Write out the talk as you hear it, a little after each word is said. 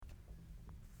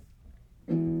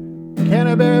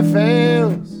Canterbury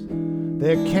Fails,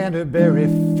 they're Canterbury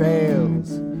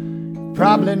Fails.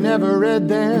 Probably never read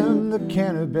them, the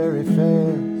Canterbury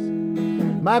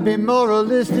Fails. Might be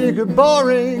moralistic or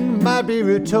boring, might be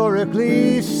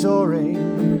rhetorically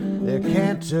soaring. They're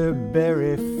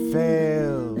Canterbury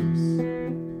Fails.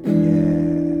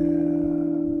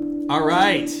 Yeah. All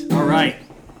right.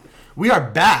 We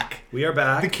are back.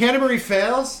 The Canterbury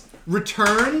Fails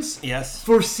returns. Yes.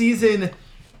 For season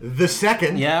the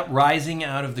second. Yeah, rising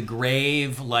out of the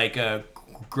grave like a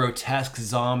grotesque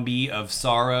zombie of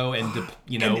sorrow and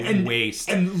waste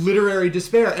and literary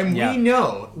despair. And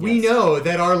we know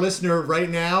that our listener right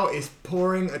now is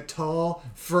pouring a tall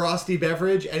frosty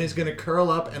beverage and is going to curl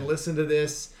up and listen to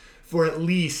this for at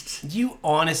least you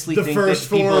honestly the think first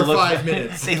that 4 or 5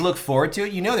 minutes. They look forward to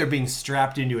it. You know they're being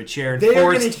strapped into a chair and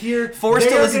forced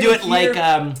to listen to it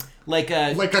like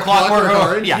a Clockwork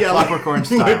Orange. Yeah, Clockwork Orange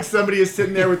style. Like somebody is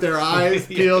sitting there with their eyes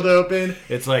peeled open.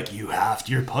 It's like,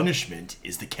 your punishment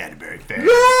is the Canterbury Fair.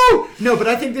 No, but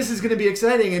I think this is going to be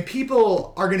exciting, and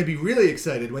people are going to be really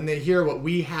excited when they hear what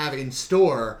we have in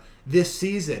store this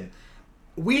season.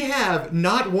 We have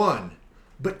not one,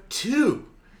 but 2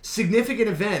 significant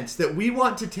events that we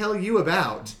want to tell you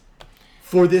about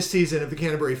for this season of the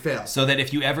Canterbury Fail. So that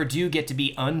if you ever do get to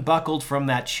be unbuckled from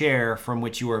that chair from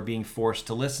which you are being forced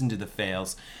to listen to the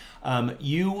fails,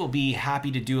 you will be happy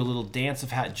to do a little dance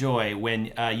of joy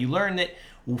when you learn that,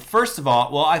 first of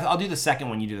all, I'll do the second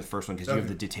one, you do the first one, because you have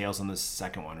the details on the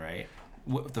second one, right?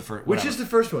 Which is the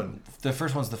first one? The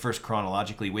first one's the first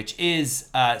chronologically, which is,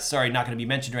 not going to be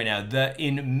mentioned right now,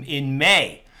 in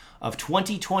May of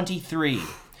 2023...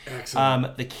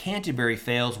 Excellent. The Canterbury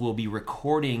Fails will be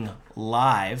recording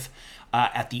live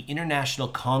at the International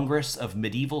Congress of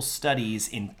Medieval Studies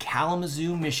in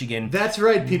Kalamazoo, Michigan. That's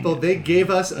right, people. They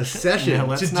gave us a session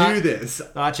do this.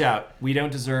 Watch out. We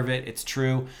don't deserve it. It's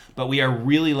true. But we are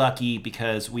really lucky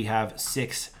because we have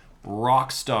 6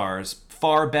 rock stars,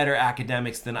 far better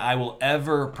academics than I will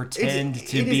ever pretend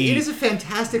to be. It is a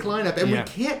fantastic lineup, and we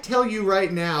can't tell you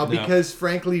right now because,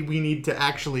 frankly, we need to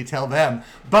actually tell them.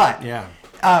 But...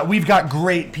 we've got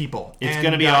great people. It's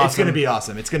going to be awesome. It's going to be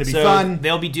awesome. It's going to be fun.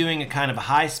 They'll be doing a kind of a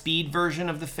high-speed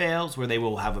version of the fails where they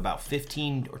will have about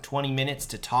 15 or 20 minutes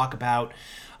to talk about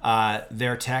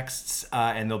their texts.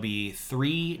 And there'll be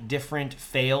 3 different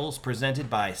fails presented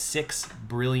by 6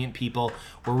 brilliant people.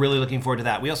 We're really looking forward to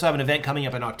that. We also have an event coming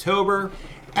up in October.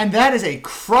 And that is a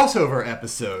crossover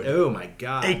episode. Oh, my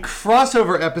God. A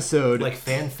crossover episode. Like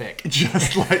fanfic.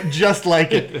 Just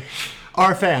like it.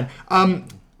 Our fan.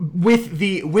 With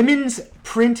the Women's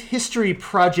Print History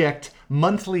Project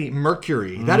Monthly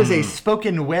Mercury. That is a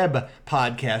spoken web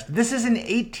podcast. This is an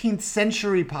 18th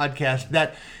century podcast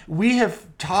that we have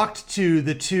talked to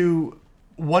the 2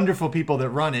 wonderful people that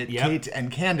run it, Kate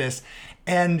and Candace,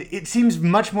 and it seems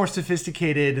much more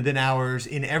sophisticated than ours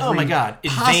in every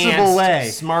possible way.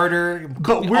 Smarter,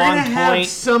 but we're going to have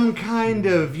some kind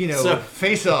of,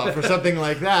 face-off or something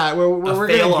like that where we're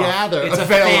going to gather. It's a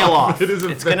fail-off.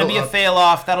 It's going to be a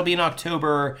fail-off. That'll be in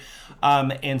October.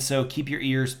 And so keep your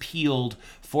ears peeled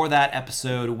for that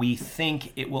episode. We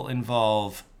think it will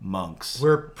involve monks.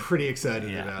 We're pretty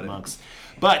excited about monks.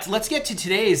 But let's get to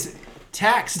today's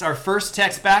text, our first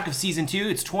text back of season 2.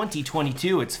 It's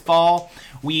 2022. It's fall.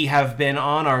 We have been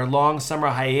on our long summer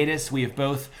hiatus. We have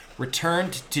both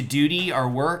returned to duty, our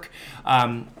work.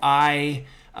 I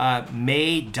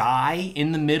may die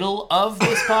in the middle of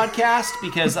this podcast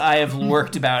because I have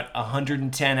worked about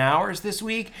 110 hours this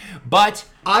week, but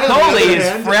totally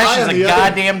is fresh as a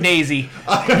goddamn daisy.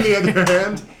 I, on the other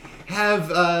hand,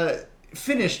 have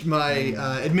finished my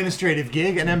administrative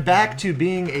gig, and I'm back to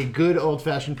being a good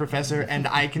old-fashioned professor, and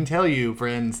I can tell you,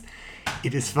 friends,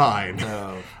 it is fine.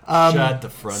 Shut the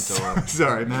front door.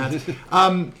 Sorry, Matt.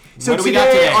 So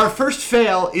today, our first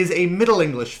fail is a Middle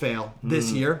English fail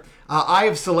this year. I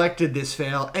have selected this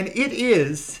fail, and it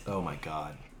is... Oh, my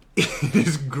God. It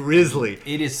is grisly.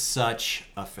 It is such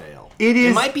a fail.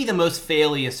 It might be the most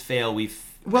failiest fail we've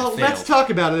failed. Let's talk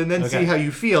about it and then see how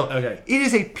you feel. Okay. It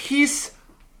is a piece...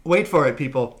 Wait for it,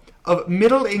 people. Of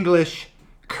Middle English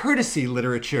courtesy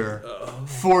literature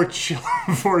for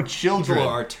children. People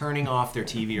are turning off their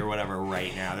TV or whatever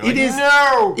right now. They're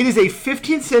no! It is a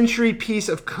 15th century piece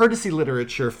of courtesy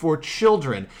literature for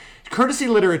children. Courtesy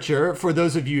literature, for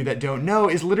those of you that don't know,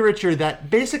 is literature that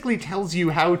basically tells you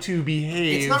how to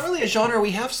behave. It's not really a genre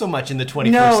we have so much in the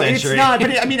 21st No, century. it's not.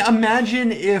 But I mean,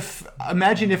 imagine if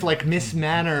like Miss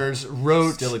Manners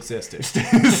wrote... Still existed.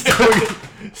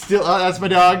 Still, that's my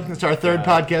dog. That's our third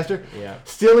podcaster. Yeah.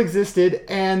 Still existed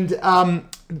and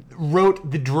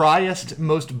wrote the driest,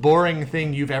 most boring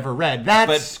thing you've ever read.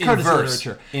 That's courtesy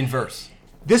literature. In verse.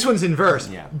 This one's in verse.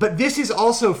 Yeah. But this is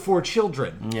also for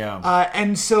children. Yeah.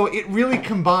 And so it really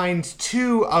combines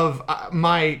two of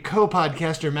my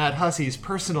co-podcaster Matt Hussey's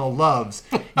personal loves,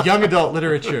 young adult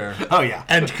literature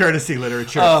and courtesy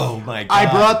literature. Oh, my God.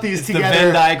 I brought these it's together. The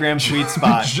Venn diagram sweet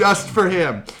spot. Just for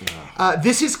him. Yeah.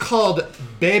 This is called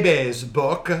Babee's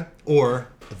Boke, or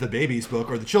the baby's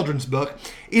book, or the children's book.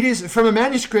 It is from a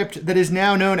manuscript that is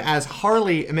now known as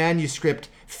Harley Manuscript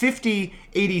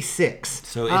 5086.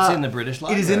 So it's in the British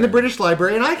Library. It is in the British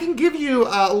Library, and I can give you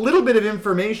a little bit of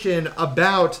information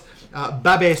about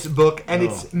Babee's book and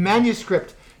its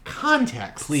manuscript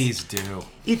context. Please do.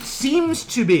 It seems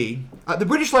to be, the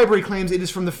British Library claims it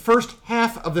is from the first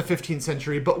half of the 15th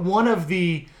century, but one of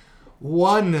the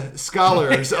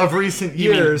scholars of recent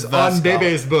years on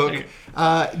Babee's book,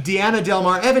 Deanna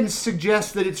Delmar Evans,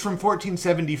 suggests that it's from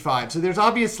 1475. So there's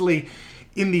obviously,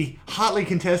 in the hotly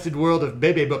contested world of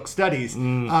Babee book studies,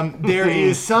 there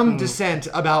is some dissent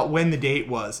about when the date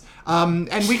was. And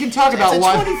we can talk about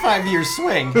why... It's a 25-year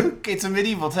swing. It's a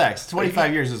medieval text.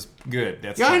 25 years is good.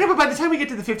 I know, but by the time we get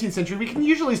to the 15th century, we can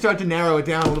usually start to narrow it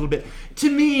down a little bit.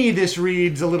 To me, this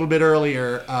reads a little bit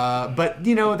earlier, but,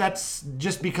 that's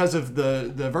just because of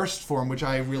the verse form, which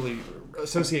I really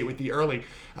associate with the early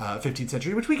 15th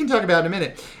century, which we can talk about in a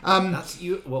minute.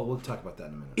 We'll talk about that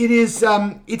in a minute. It is,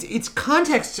 its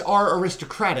contexts are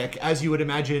aristocratic, as you would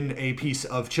imagine a piece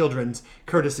of children's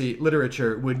courtesy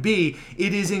literature would be.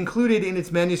 It is included in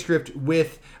its manuscript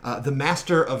with The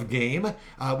Master of Game,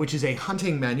 which is a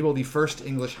hunting manual, the first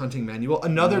English hunting manual.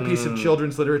 Another piece of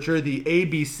children's literature, the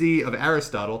ABC of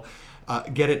Aristotle.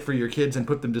 Get it for your kids and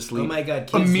put them to sleep. Oh my God,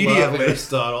 kids immediately. love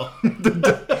Aristotle.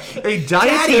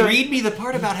 Daddy, read me the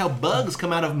part about how bugs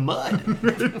come out of mud.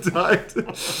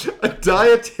 A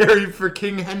dietary for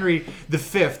King Henry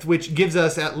V, which gives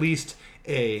us at least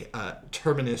a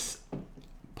terminus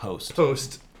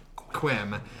post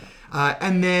quem.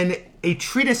 And then a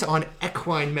treatise on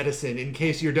equine medicine in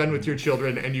case you're done with your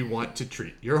children and you want to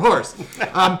treat your horse.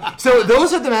 So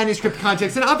those are the manuscript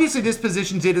contexts. And obviously this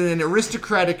positions it in an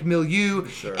aristocratic milieu.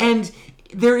 Sure. And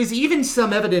there is even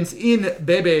some evidence in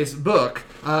Babee's book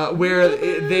where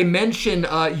they mention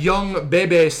young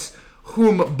Babes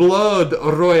whom blood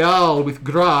royal with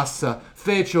grass,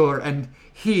 feature, and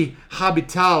he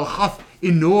habital hath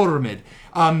enormed.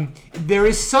 There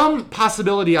is some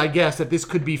possibility, I guess, that this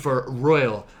could be for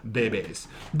royal Babes.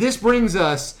 This brings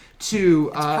us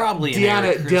to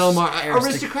Deanna Delmar,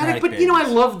 aristocratic, but I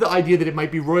love the idea that it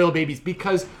might be royal babies,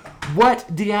 because what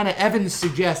Deanna Evans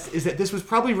suggests is that this was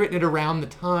probably written at around the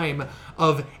time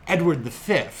of Edward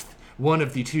V, one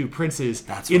of the two princes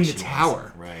in the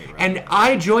Tower. Right. And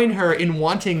I join her in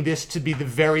wanting this to be the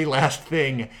very last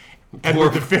thing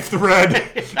Edward V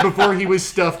read before he was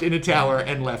stuffed in a tower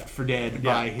and left for dead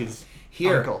by his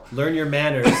uncle. Learn your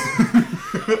manners.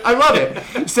 I love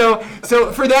it. So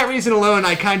for that reason alone,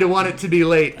 I kind of want it to be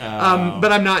late,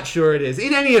 but I'm not sure it is.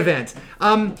 In any event,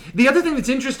 the other thing that's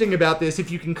interesting about this,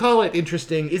 if you can call it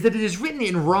interesting, is that it is written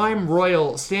in rhyme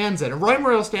royal stanza. And a rhyme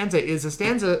royal stanza is a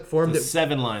stanza form it's a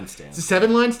 7-line stanza. It's a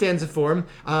 7-line stanza form.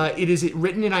 It is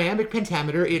written in iambic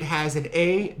pentameter. It has an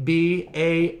A, B,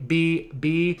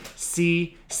 B,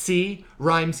 C, C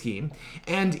rhyme scheme.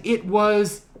 And it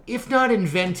was, if not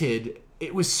invented,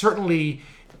 it was certainly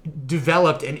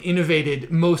developed and innovated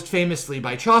most famously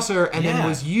by Chaucer, and then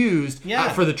was used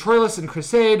for the Troilus and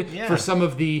Crusade, for some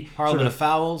of the Parliament of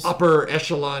Fowls, upper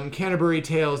echelon Canterbury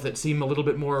tales that seem a little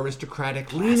bit more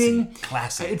aristocratic leaning.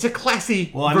 Classy. It's a classy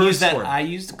verse form. form. I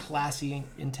used classy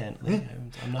intently.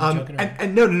 I'm not joking around.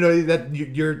 And no, that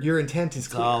your intent is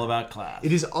clear. It's all about class.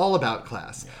 It is all about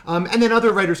class. And then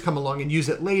other writers come along and use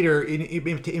it later in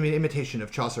imitation of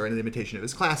Chaucer and in imitation of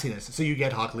his classiness. So you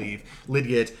get Hoccleve,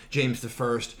 Lydgate, James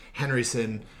I,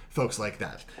 Henryson, folks like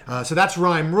that. So that's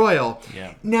rhyme royal.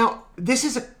 Yeah. Now, this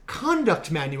is a conduct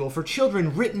manual for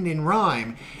children written in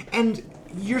rhyme, and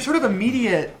your sort of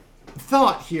immediate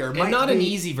thought here might not be, an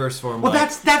easy verse form. Well,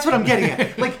 that's what I'm getting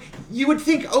at. Like, you would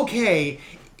think, okay,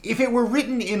 if it were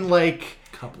written in like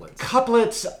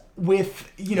couplets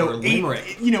with or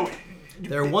limerick.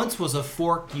 There once was a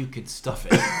fork you could stuff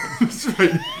it. That's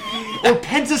right. Or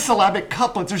pentasyllabic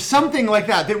couplets or something like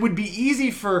that would be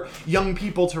easy for young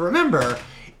people to remember.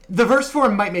 The verse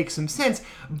form might make some sense,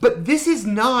 but this is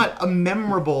not a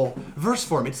memorable verse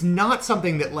form. It's not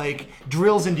something that like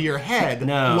drills into your head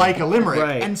like a limerick.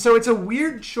 Right. And so it's a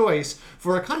weird choice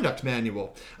for a conduct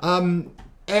manual.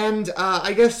 And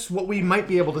I guess what we might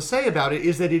be able to say about it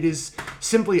is that it is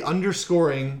simply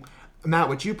underscoring, Matt,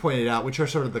 what you pointed out, which are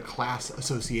sort of the class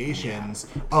associations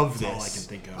of this. That's all I can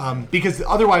think of. Because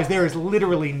otherwise there is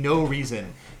literally no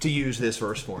reason to use this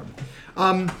verse form.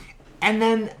 And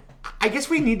then I guess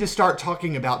we need to start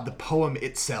talking about the poem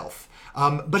itself.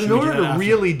 But Should in we do order that to after?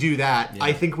 really do that,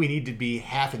 I think we need to be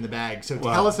half in the bag. So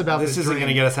tell us about this isn't drink. going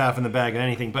to get us half in the bag of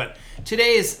anything. But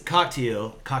today's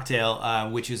cocktail,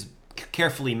 which is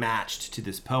carefully matched to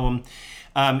this poem,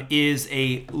 is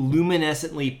a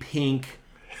luminescently pink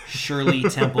Shirley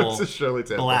Temple, It's a Shirley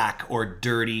Temple. Black or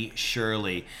Dirty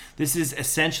Shirley. This is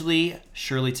essentially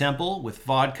Shirley Temple with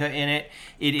vodka in it.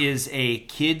 It is a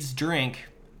kid's drink,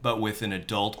 but with an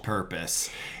adult purpose,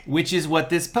 which is what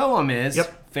this poem is.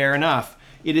 Yep. Fair enough.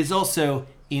 It is also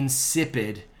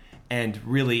insipid and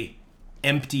really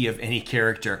empty of any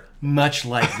character, much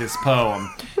like this poem.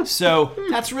 So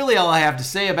that's really all I have to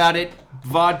say about it.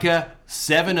 Vodka,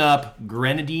 7-Up,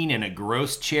 grenadine, and a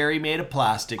gross cherry made of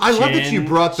plastic. I love that you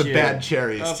brought the Chin. bad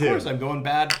cherries, Of too. course, I'm going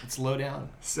bad. It's low down.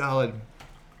 Solid.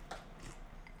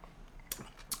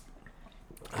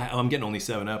 I'm getting only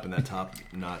 7-Up in that top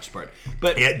notch part.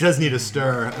 But Yeah, it does need a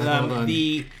stir. Hold on.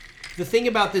 the thing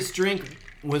about this drink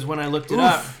was when I looked it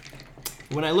up.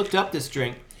 When I looked up this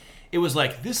drink, it was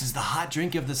like, this is the hot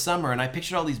drink of the summer, and I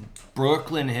pictured all these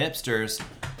Brooklyn hipsters.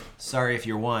 Sorry if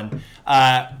you're one,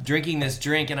 drinking this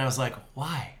drink, and I was like,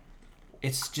 why?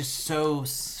 It's just so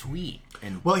sweet,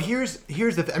 and Well, here's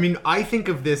the I mean, I think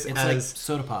of this it's like as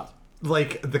soda pop.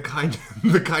 like the kind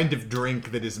of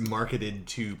drink that is marketed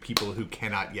to people who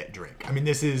cannot yet drink. I mean,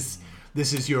 this is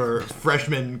your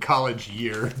freshman college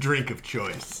year drink of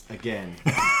choice. Again,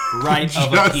 right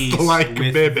of a Just piece like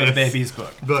with Babee's the Babee's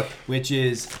book, book. which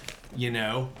is,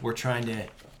 we're trying to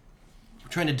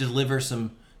deliver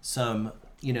some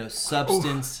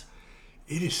substance.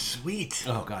 It is sweet.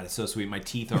 Oh god, it's so sweet. My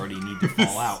teeth already need to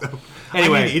fall out.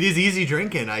 Anyway, it is easy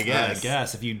drinking, I guess. I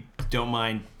guess if you don't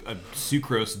mind a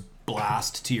sucrose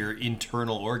blast to your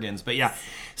internal organs, but yeah.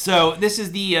 So this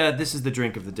is the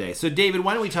drink of the day. So David,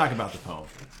 why don't we talk about the poem?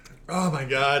 Oh my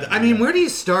god. I mean, where do you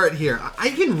start here? I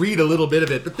can read a little bit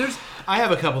of it, but I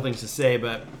have a couple things to say,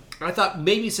 but I thought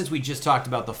maybe since we just talked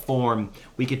about the form,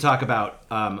 we could talk about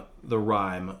the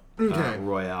rhyme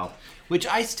royale, which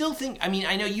I still think. I mean,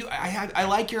 I know you. I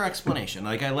like your explanation.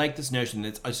 Like, I like this notion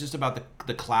that it's just about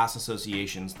the class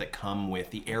associations that come with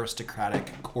the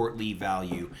aristocratic, courtly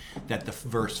value that the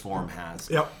verse form has.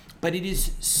 Yep. But it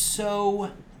is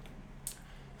so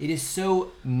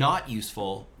not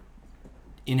useful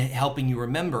in helping you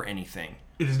remember anything.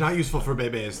 it is not useful for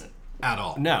Babees at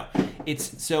all. No,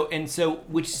 it's so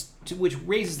which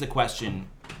raises the question.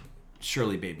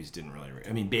 Surely babies didn't really.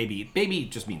 I mean, baby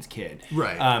just means kid,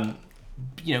 Right.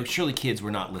 Surely kids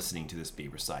were not listening to this be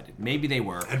recited. Maybe they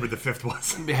were. Edward V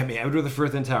was. I mean, Edward the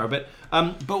Firth and Tower. But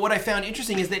what I found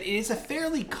interesting is that it is a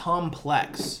fairly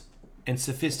complex and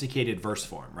sophisticated verse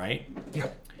form, right? Yeah.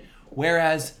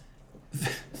 Whereas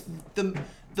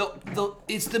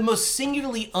it's the most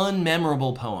singularly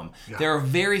unmemorable poem. Yeah. There are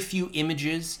very few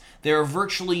images. There are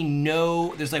virtually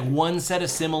there's like one set of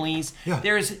similes. Yeah.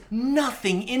 There's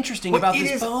nothing interesting about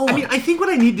this poem. I mean, I think what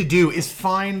I need to do is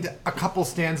find a couple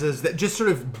stanzas that just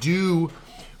sort of do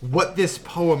what this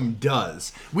poem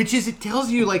does, which is it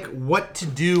tells you like what to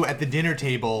do at the dinner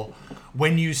table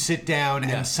when you sit down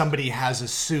and somebody has a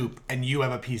soup and you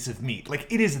have a piece of meat.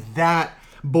 Like, it is that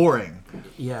boring.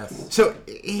 Yes. So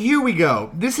here we go.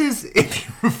 This is, if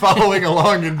you're following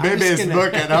along in Babe's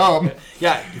book at home.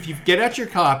 Yeah, if you get out your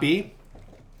copy,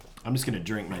 I'm just going to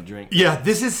drink my drink. Yeah,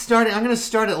 this is starting. I'm going to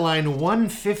start at line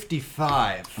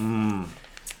 155.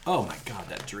 Oh my god,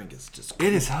 that drink is just...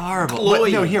 It is horrible.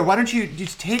 Cloying. No, here, why don't you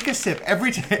just take a sip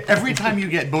every time you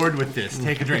get bored with this?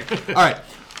 Take a drink. All right.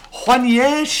 When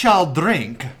ye shall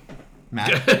drink,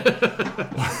 Matt.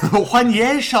 When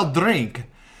ye shall drink,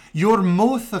 your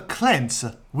mouth cleanse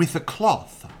with a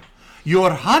cloth,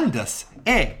 your hands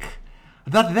ache,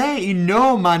 that they in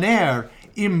no manner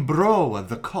imbrow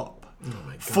the cup.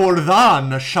 For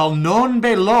then shall none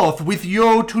be loth with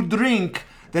you to drink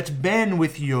that ben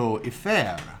with you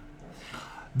affair.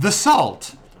 The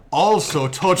salt also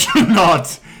touch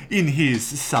not in his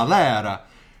salare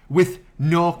with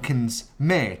Nokin's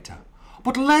mate,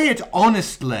 but lay it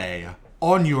honestly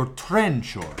on your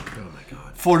trencher. Oh my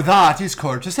god. For that is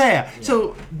courtesy. Yeah.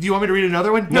 So, do you want me to read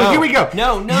another one? No. Here we go.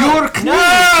 No. Your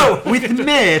knife with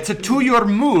mate to your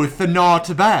mouth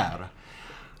not bear,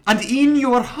 and in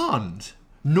your hand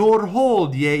nor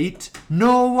hold ye it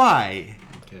no way.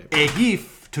 Okay. A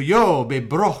gift to you be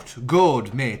brought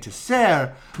good mate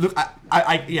sir. Look,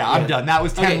 I'm done. That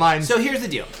was 10 lines. So here's the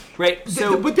deal, right?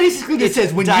 So but basically this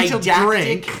says when you shall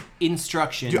didactic drink.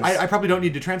 instructions. I probably don't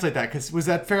need to translate that because was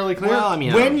that fairly clear? Well, I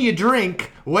mean, when you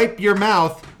drink, wipe your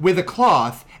mouth with a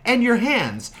cloth and your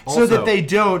hands so that they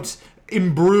don't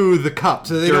imbrue the cup,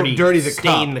 so they don't dirty the cup.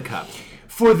 Stain the cup.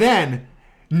 For then,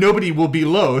 nobody will be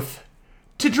loath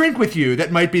to drink with you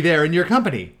that might be there in your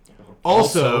company.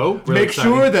 Also, really make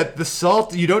exciting. sure that the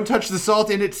salt, you don't touch the salt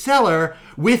in its cellar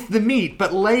with the meat,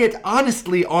 but lay it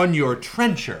honestly on your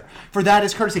trencher, for that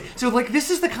is courtesy. So, like, this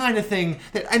is the kind of thing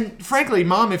that, and frankly,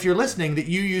 Mom, if you're listening, that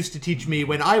you used to teach me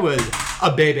when I was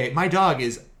a baby. My dog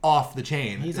is off the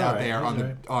chain. He's out there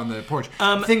on the porch.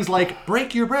 Things like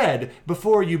break your bread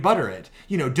before you butter it.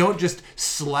 You know, don't just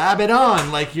slab it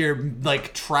on like you're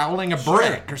like troweling a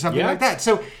brick or something like that.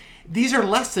 So these are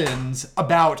lessons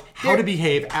about how to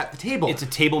behave at the table. It's a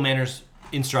table manners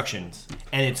instructions,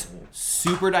 and it's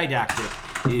super didactic.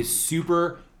 It is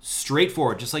super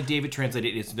straightforward, just like David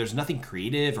translated it. There's nothing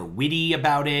creative or witty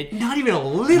about it. Not even a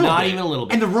little bit. Not even a little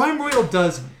bit. And the Rhyme Royal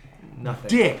does Nothing.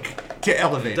 dick to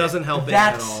elevate. Doesn't help it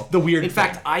That's at all. the weird In thing.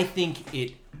 fact, I think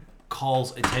it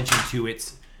calls attention to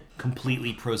its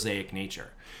completely prosaic nature.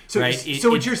 So, right? so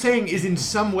what you're saying is, in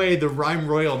some way, the Rhyme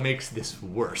Royal makes this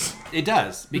worse. It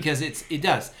does, because it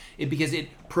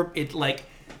like,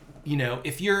 you know,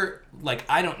 if you're like,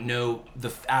 I don't know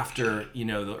after, you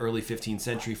know, the early 15th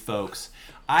century folks,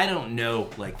 I don't know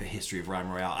like the history of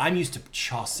Rhyme Royale. I'm used to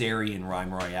Chaucerian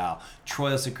Rhyme Royale,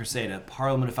 Troilus and Cressida,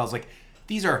 Parliament of Fowls. Like,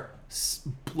 these are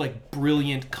like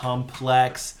brilliant,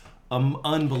 complex,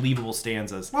 unbelievable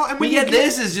stanzas. Well, and but when yet you get-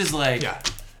 this is just like, Yeah.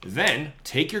 then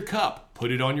take your cup,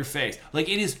 put it on your face. Like,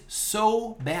 it is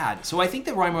so bad. So I think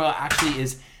that Rhyme Royale actually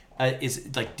is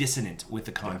like dissonant with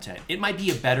the content. It might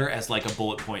be better as like a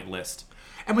bullet point list.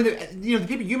 And when the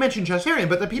people you mentioned Chaucerian,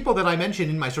 but the people that I mentioned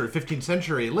in my sort of 15th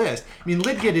century list, I mean,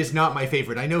 Lidgett is not my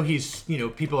favorite. I know he's, you know,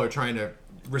 people are trying to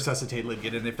resuscitate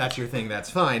Lidgett, and if that's your thing,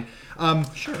 that's fine.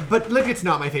 Sure. But Lidgett's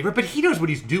not my favorite, but he knows what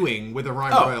he's doing with a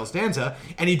Rhyme Royal stanza,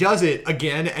 and he does it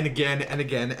again and again and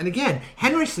again and again.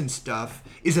 Henryson's stuff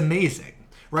is amazing.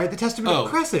 Right, the Testament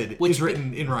of Cressid is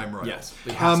written in Rhyme Royal. Yes,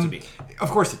 it has to be.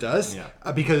 Of course it does,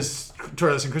 because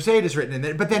Troilus and Cressida is written in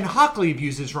there. But then Hoccleve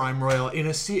uses Rhyme Royal in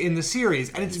the series,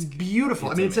 and it's beautiful.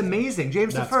 I mean, it's amazing.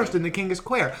 James the First and the King is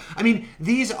Quare. I mean,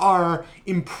 these are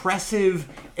impressive,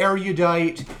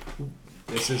 erudite,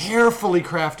 carefully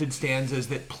crafted stanzas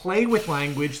that play with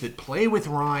language, that play with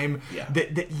rhyme,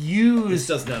 that use This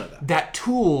does none of that. that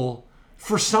tool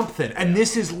for something. And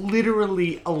this is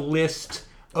literally a list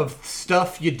of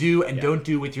stuff you do and don't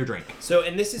do with your drink. So,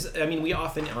 and this is, I mean, we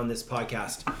often on this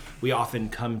podcast, we often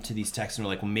come to these texts and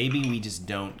we're like, well, maybe we just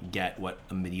don't get what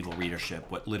a medieval readership,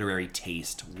 what literary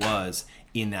taste was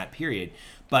in that period.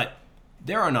 But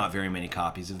there are not very many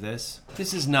copies of this.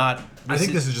 This is not. I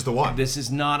think this is just the one. This is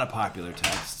not a popular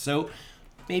text. So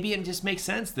maybe it just makes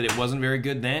sense that it wasn't very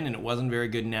good then and it wasn't very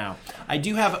good now. I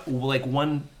do have like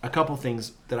a couple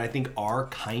things that I think are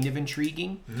kind of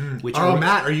intriguing. Which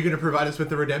Matt, are you going to provide us with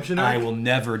the redemption arc? I will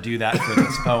never do that for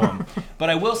this poem. But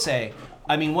I will say,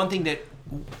 I mean, one thing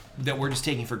that we're just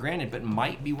taking for granted, but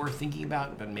might be worth thinking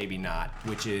about, but maybe not,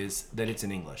 which is that it's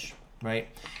in English, right?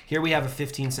 Here we have a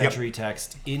 15th century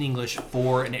text in English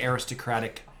for an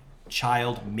aristocratic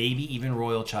child, maybe even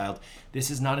royal child. This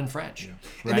is not in French,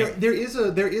 right? And there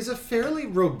is a fairly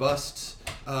robust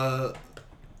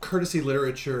courtesy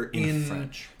literature in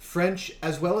French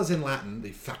as well as in Latin,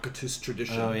 the Facitus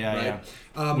tradition. Oh yeah,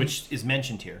 right? Which is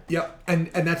mentioned here. Yep, and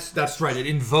that's right. It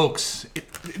invokes.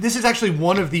 This is actually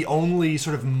one of the only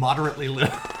sort of moderately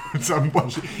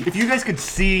if you guys could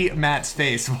see Matt's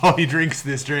face while he drinks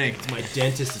this drink. My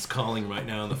dentist is calling right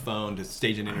now on the phone to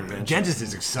stage an intervention. Dentist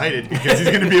is excited because he's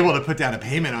going to be able to put down a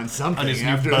payment on something On his new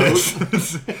after boat.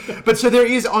 this. But so there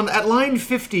is at line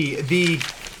 50 the.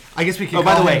 I guess we can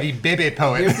by call the him way, the Babee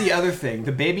poet. Here's the other thing.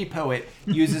 The Babee poet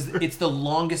it's the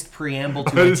longest preamble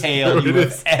to a tale you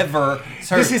have ever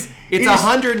heard. It's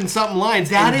 100 and something lines.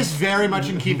 That is very much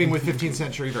in keeping with 15th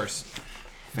century verse.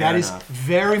 That is enough.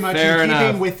 very much Fair in keeping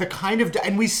enough. with the kind of,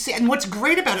 and we see, and what's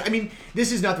great about it, I mean,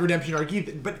 this is not the redemption arc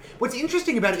either, but what's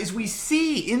interesting about it is we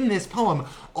see in this poem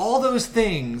all those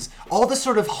things, all the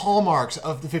sort of hallmarks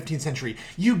of the 15th century.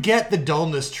 You get the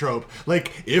dullness trope,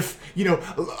 like, if, you know,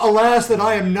 alas that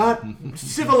I am not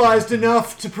civilized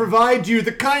enough to provide you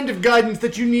the kind of guidance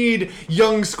that you need,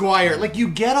 young squire. Like, you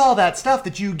get all that stuff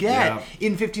that you get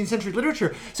in 15th century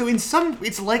literature. So in some,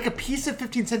 it's like a piece of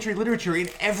 15th century literature in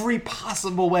every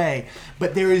possible way,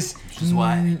 but there is, Which is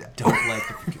why I don't like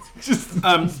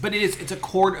the but it's a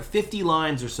chord of 50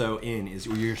 lines or so in is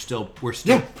where we're still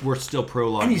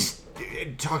prologuing. and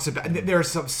it talks about, there's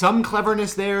some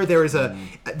cleverness there. There is a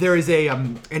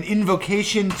an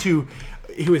invocation to,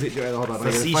 who is it? Hold on, I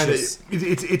gotta find it. Facetious.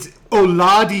 It's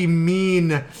Oladi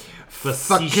mean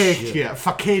Facetious.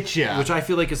 Facetia. Which I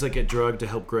feel like is like a drug to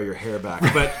help grow your hair back.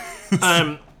 But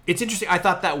it's interesting. I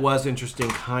thought that was interesting,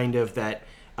 kind of, that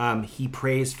he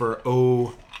prays for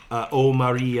O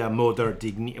Maria Moder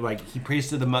Digni, like he prays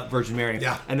to the Virgin Mary.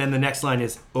 Yeah. And then the next line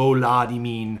is O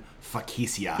Ladimin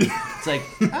Facicia. It's like,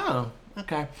 oh,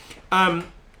 okay. And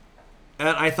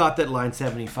I thought that line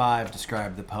 75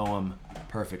 described the poem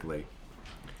perfectly.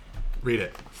 Read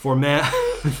it. For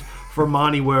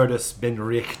many words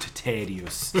benricht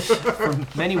tedious. For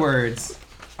many words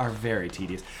are very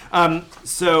tedious.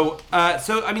 So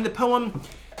I mean the poem,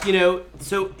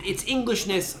 so its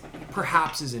Englishness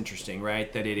perhaps is interesting,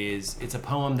 right? That it's a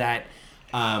poem that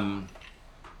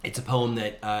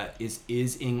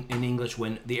is in English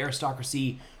when the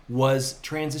aristocracy was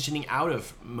transitioning out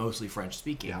of mostly French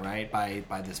speaking, right?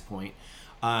 By this point,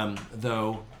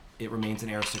 though it remains an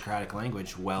aristocratic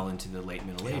language well into the late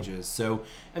Middle Ages. So,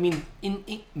 I mean, in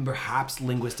perhaps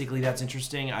linguistically that's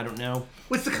interesting. I don't know.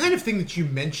 Well, it's the kind of thing that you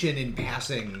mention in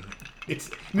passing.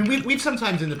 We've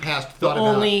sometimes in the past thought the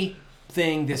only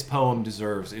thing this poem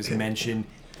deserves is mention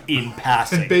in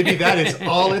passing. Baby, that is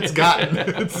all it's gotten.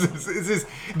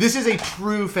 This is a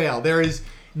true fail. There is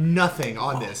nothing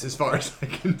on this as far as I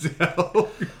can tell.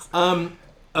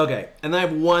 Okay, and I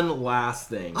have one last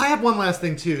thing. I have one last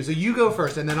thing too. So you go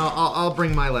first, and then I'll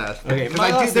bring my last. Okay, my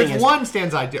last thing there's one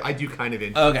stanza I do kind of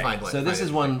Okay, so this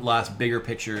is one last bigger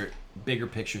picture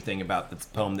thing about this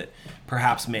poem that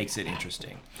perhaps makes it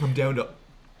interesting. I'm down to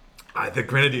the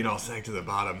grenadine all sank to the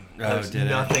bottom. There's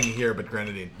nothing here but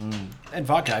grenadine. And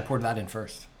vodka, I poured that in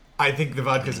first. I think the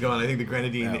vodka's gone. I think the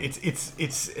grenadine,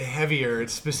 it's heavier.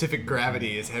 Its specific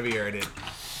gravity is heavier, and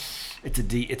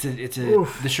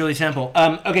the Shirley Temple.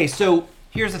 Okay, so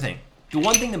here's the thing.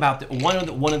 One of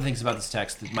the things about this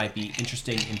text that might be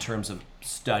interesting in terms of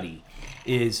study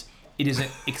is it is an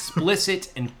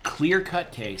explicit and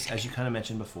clear-cut case, as you kind of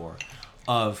mentioned before,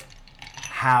 of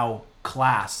how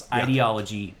class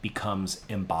ideology becomes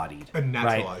embodied and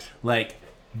naturalized. Right? Like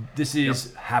this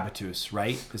is habitus,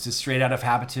 right? This is straight out of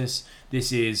habitus.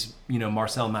 This is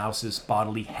Marcel Mauss's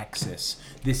bodily hexis.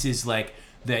 This is like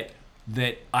that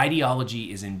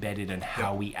ideology is embedded in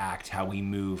how we act, how we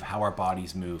move, how our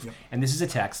bodies move. Yep. And this is a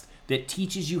text that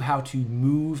teaches you how to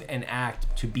move and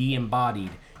act to be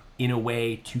embodied in a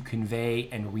way to convey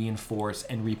and reinforce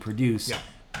and reproduce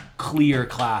clear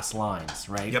class lines,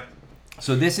 right? Yep.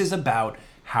 So this is about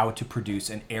how to produce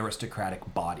an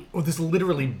aristocratic body. Well, this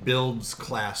literally builds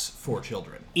class for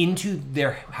children. Into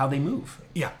how they move.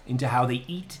 Yeah. Into how they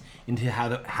eat, into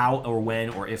how or when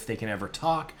or if they can ever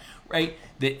talk, right?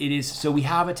 That it is. So we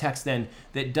have a text then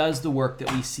that does the work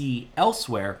that we see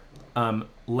elsewhere,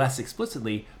 less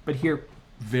explicitly, but here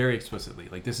very explicitly.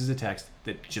 Like this is a text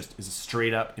that just is a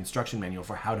straight up instruction manual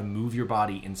for how to move your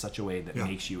body in such a way that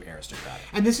makes you aristocratic.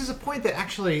 And this is a point that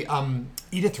actually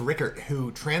Edith Rickert,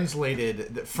 who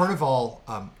translated first of all,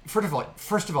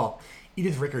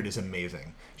 Edith Rickert is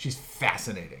amazing. She's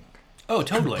fascinating. Oh,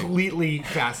 totally. Completely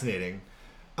fascinating.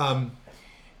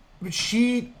 But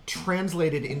she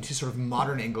translated into sort of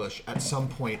modern English at some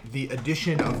point the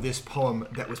edition of this poem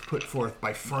that was put forth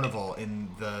by Furnival in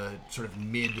the sort of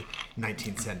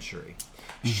mid-19th century.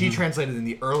 Mm-hmm. She translated in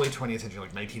the early 20th century,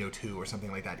 like 1902 or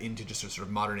something like that, into just a sort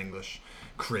of modern English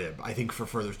crib, I think for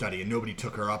further study, and nobody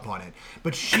took her up on it.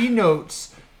 But she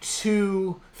notes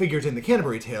two figures in the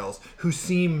Canterbury Tales who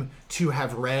seem to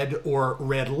have read or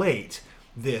read late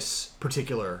this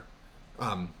particular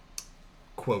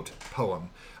quote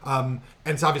poem. And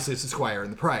it's obviously it's the squire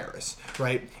and the prioress,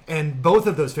 right? And both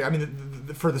of those,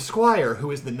 for the squire, who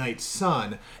is the knight's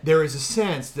son, there is a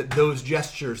sense that those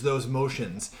gestures, those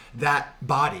motions, that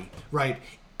body, right,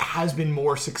 has been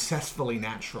more successfully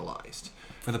naturalized.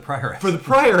 For the prioress. For the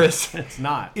prioress, it's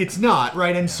not. It's not,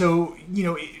 right? And so,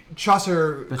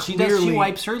 Chaucer but she clearly... She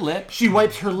wipes her lip. She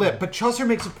wipes her lip. But Chaucer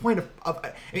makes a point of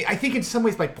I think in some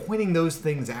ways by pointing those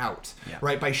things out,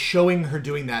 right? By showing her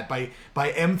doing that, by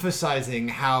emphasizing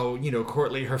how,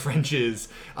 courtly her French is,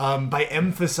 by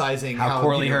emphasizing how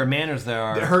courtly her manners there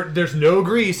are. There's no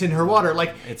grease in her water.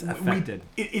 Like it's affected.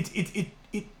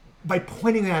 By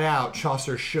pointing that out,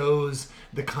 Chaucer shows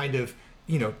the kind of,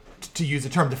 to use a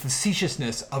term, the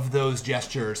facetiousness of those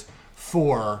gestures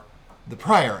for the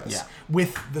prioress. Yeah.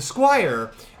 With the squire,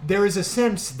 there is a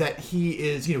sense that he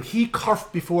is, he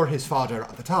carfed before his father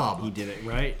at the table. He did it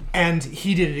right. And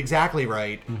he did it exactly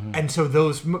right. Mm-hmm. And so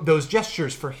those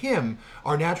gestures for him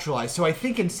are naturalized. So I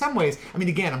think in some ways,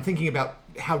 again, I'm thinking about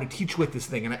how to teach with this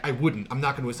thing, and I'm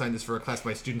not going to assign this for a class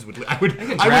my students would. I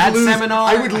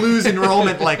would lose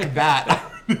enrollment like that.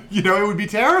 It would be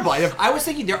terrible. I was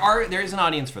thinking there is an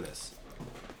audience for this.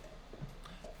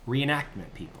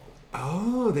 Reenactment people.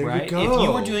 Oh, there right? you go. If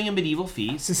you were doing a medieval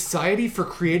feast, Society for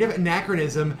Creative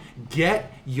Anachronism,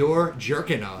 get your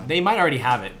jerkin on. they might already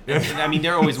have it. I mean,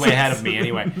 they're always way ahead of me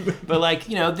anyway. But like,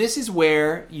 this is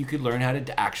where you could learn how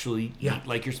to actually eat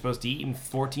like you're supposed to eat in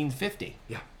 1450.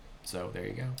 Yeah. So there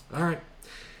you go. All right.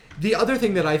 The other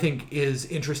thing that I think is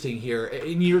interesting here,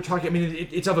 and you're talking, I mean,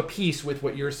 it's of a piece with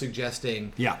what you're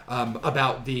suggesting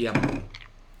about the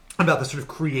sort of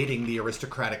creating the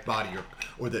aristocratic body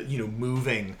or the,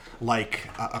 moving like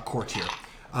a courtier.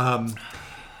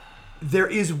 There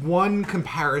is one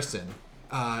comparison,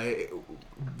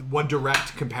 one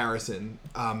direct comparison.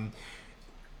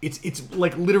 It's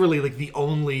like literally like the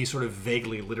only sort of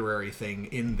vaguely literary thing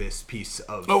in this piece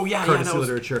of courtesy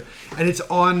literature, and it's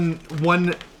on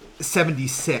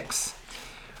 176,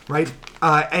 right?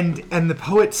 And the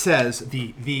poet says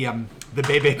the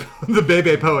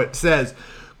Babee poet says,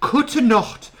 "Could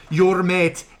not your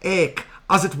mate eke,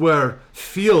 as it were,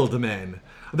 fieldmen,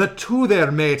 that to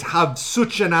their mate have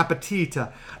such an appetite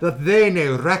that they ne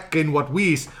reckon what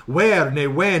wees, where ne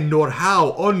when, nor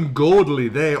how ungodly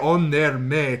they on their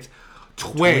mate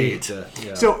twait."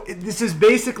 So this is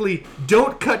basically,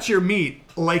 don't cut your meat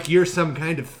like you're some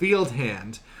kind of field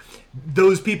hand.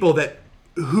 Those people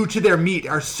who to their meat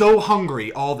are so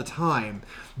hungry all the time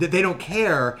that they don't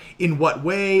care in what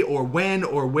way or when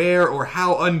or where or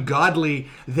how ungodly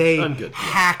they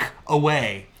hack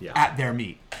away at their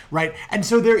meat, right? And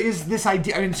so there is this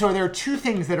idea, I mean, so there are two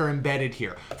things that are embedded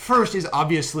here. First is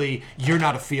obviously you're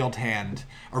not a field hand,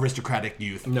 aristocratic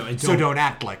youth, so don't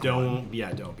act like one.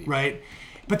 Don't be. Right?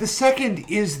 But the second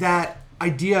is that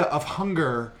idea of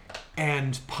hunger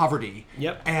and poverty.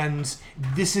 Yep. And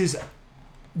this is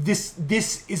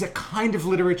a kind of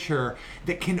literature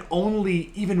that can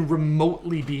only even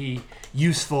remotely be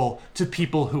useful to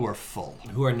people who are full.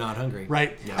 Who are not hungry.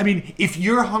 Right? Yeah. I mean, if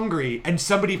you're hungry and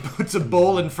somebody puts a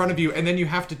bowl in front of you and then you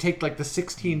have to take like the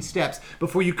 16 steps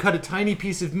before you cut a tiny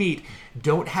piece of meat,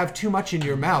 don't have too much in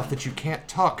your mouth that you can't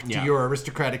talk to your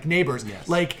aristocratic neighbors. Yes.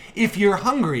 Like, if you're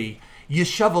hungry, you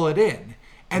shovel it in.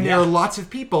 And there are lots of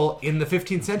people in the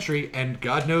 15th century, and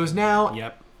God knows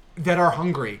now, that are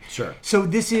hungry. Sure. So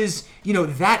this is,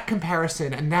 that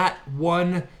comparison and that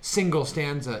one single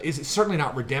stanza is certainly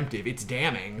not redemptive. It's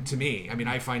damning to me. I mean,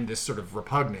 I find this sort of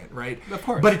repugnant, right? Of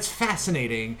course. But it's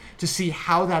fascinating to see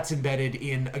how that's embedded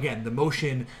in, again, the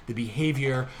motion, the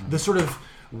behavior, the sort of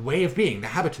way of being, the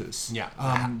habitus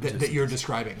that you're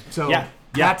describing. So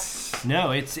that's...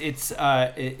 No,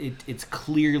 it's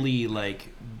clearly like,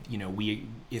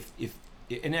 if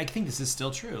and I think this is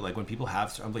still true. Like when people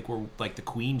have, we're like the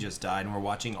Queen just died, and we're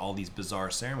watching all these bizarre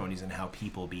ceremonies and how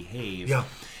people behave,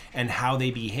 and how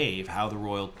they behave, how the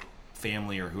royal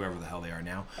family or whoever the hell they are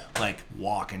now, like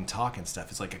walk and talk and stuff.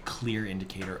 It's like a clear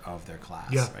indicator of their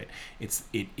class, right?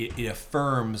 It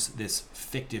affirms this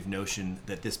fictive notion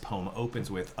that this poem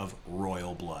opens with of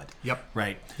royal blood,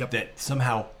 right? That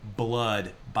somehow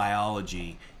blood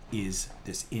biology is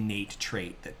this innate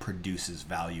trait that produces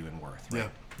value and worth, right?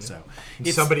 So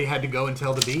somebody had to go and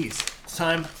tell the bees. It's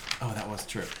time. Oh, that was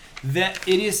true. That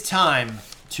it is time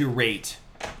to rate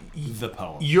the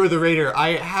poem. You're the rater.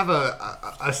 I have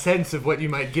a sense of what you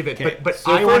might give it, but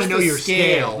so I want to know your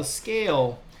scale. The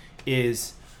scale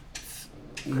is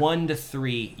 1 to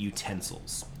 3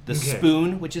 utensils. The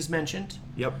spoon, which is mentioned.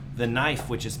 The knife,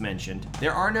 which is mentioned.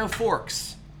 There are no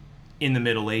forks in the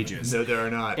Middle Ages. No, there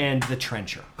are not. And the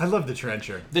trencher. I love the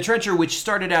trencher. The trencher, which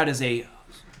started out as a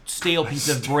stale piece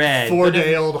of bread,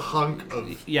 4-day-old hunk of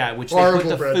which they put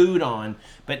the bread. food on,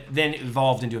 but then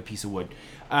evolved into a piece of wood.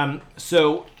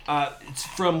 So it's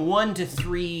from 1 to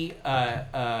 3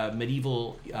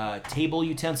 medieval table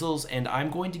utensils, and I'm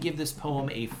going to give this poem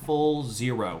a full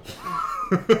 0.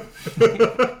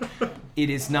 It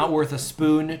is not worth a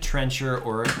spoon, trencher,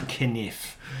 or a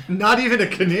kniff. Not even a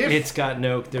kniff?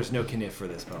 There's no kniff for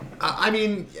this poem. I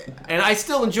mean... And I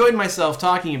still enjoyed myself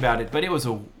talking about it, but it was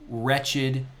a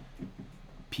wretched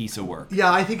piece of work.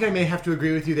 Yeah, I think I may have to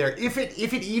agree with you there. If it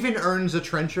even earns a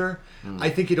trencher, I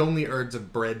think it only earns a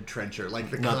bread trencher,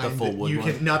 like the not kind the full that wood you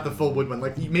one. can, not the full wood one,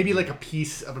 like maybe like a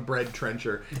piece of a bread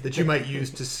trencher that you might use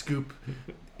to scoop,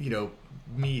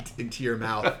 meat into your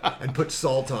mouth and put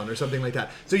salt on or something like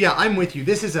that. So yeah, I'm with you.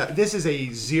 This is a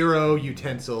 0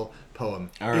 utensil poem.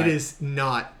 All right. It is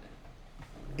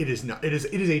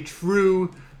a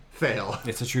true fail.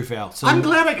 It's a true fail. So I'm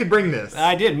glad I could bring this.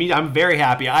 I did. I'm very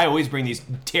happy. I always bring these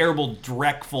terrible,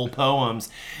 dreckful poems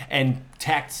and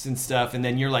texts and stuff, and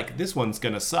then you're like, this one's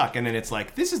gonna suck, and then it's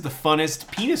like, this is the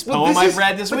funnest penis poem I've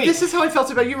read this week. This is how I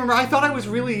felt about you. Remember, I thought I was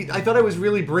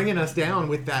really bringing us down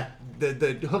with that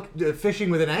the hook, the fishing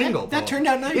with an angle. That turned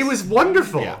out nice. It was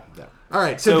wonderful. Yeah. All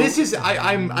right, so this is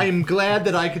I'm glad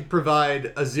that I could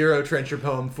provide a zero trencher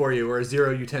poem for you or a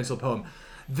zero utensil poem.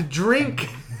 The drink,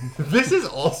 this is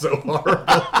also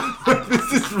horrible.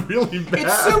 This is really bad.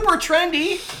 It's super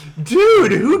trendy.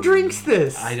 Dude, who drinks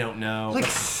this? I don't know. Like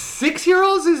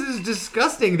 6-year-olds? This is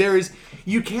disgusting.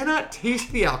 You cannot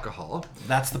taste the alcohol.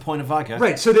 That's the point of vodka.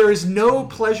 Right, so there is no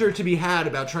pleasure to be had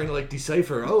about trying to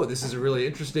decipher, oh, this is a really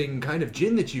interesting kind of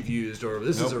gin that you've used, or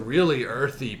this is a really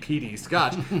earthy, peaty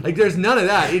scotch. There's none of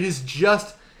that. It is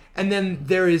just, and then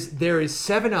there is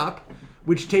 7-Up,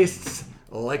 which tastes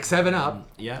like 7-Up.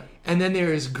 Yeah. And then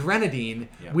there is grenadine,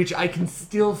 which I can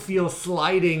still feel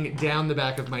sliding down the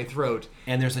back of my throat.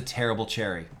 And there's a terrible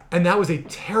cherry. And that was a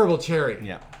terrible cherry.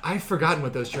 Yeah. I've forgotten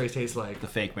what those cherries taste like. The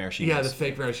fake maraschinos. Yeah, the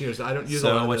fake maraschinos. I don't use a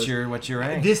lot So of what's those. your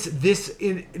rank?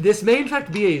 This may in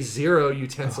fact be a zero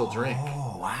utensil drink.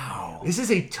 Oh, wow. This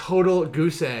is a total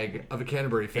goose egg of a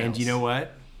Canterbury Fails. And you know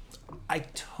what? I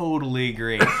totally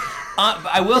agree.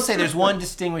 I will say there's one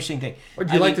distinguishing thing. Oh,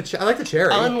 I like the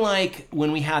cherry. Unlike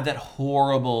when we had that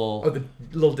horrible the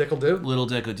little dickle-doo? Little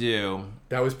Dickle-Doo,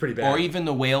 That was pretty bad. or even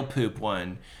the whale poop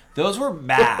one, those were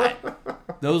bad.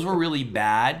 Those were really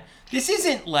bad. This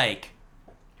isn't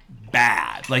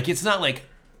bad. It's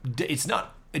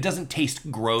not it doesn't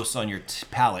taste gross on your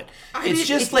palate. It's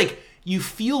just you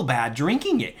feel bad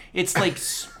drinking it. It's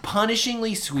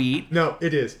punishingly sweet. No,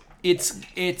 it is.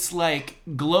 It's like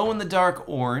glow in the dark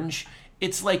orange.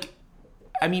 It's it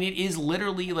is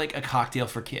literally like a cocktail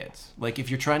for kids. If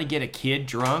you're trying to get a kid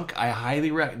drunk, I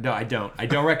highly recommend. No, I don't. I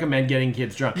don't recommend getting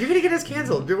kids drunk. You're gonna get us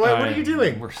canceled. What are you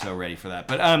doing? We're so ready for that.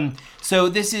 But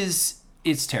so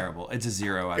it's terrible. It's a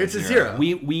 0 out of 0. It's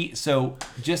a 0. So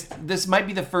this might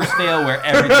be the first fail where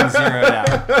everything's zeroed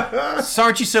out. So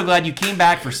aren't you so glad you came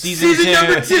back for season 2?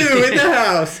 Number 2 in the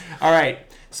house. All right.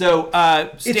 So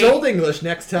it's Old English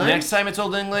next time. Next time it's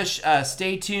Old English.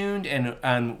 Stay tuned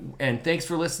and thanks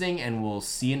for listening, and we'll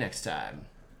see you next time.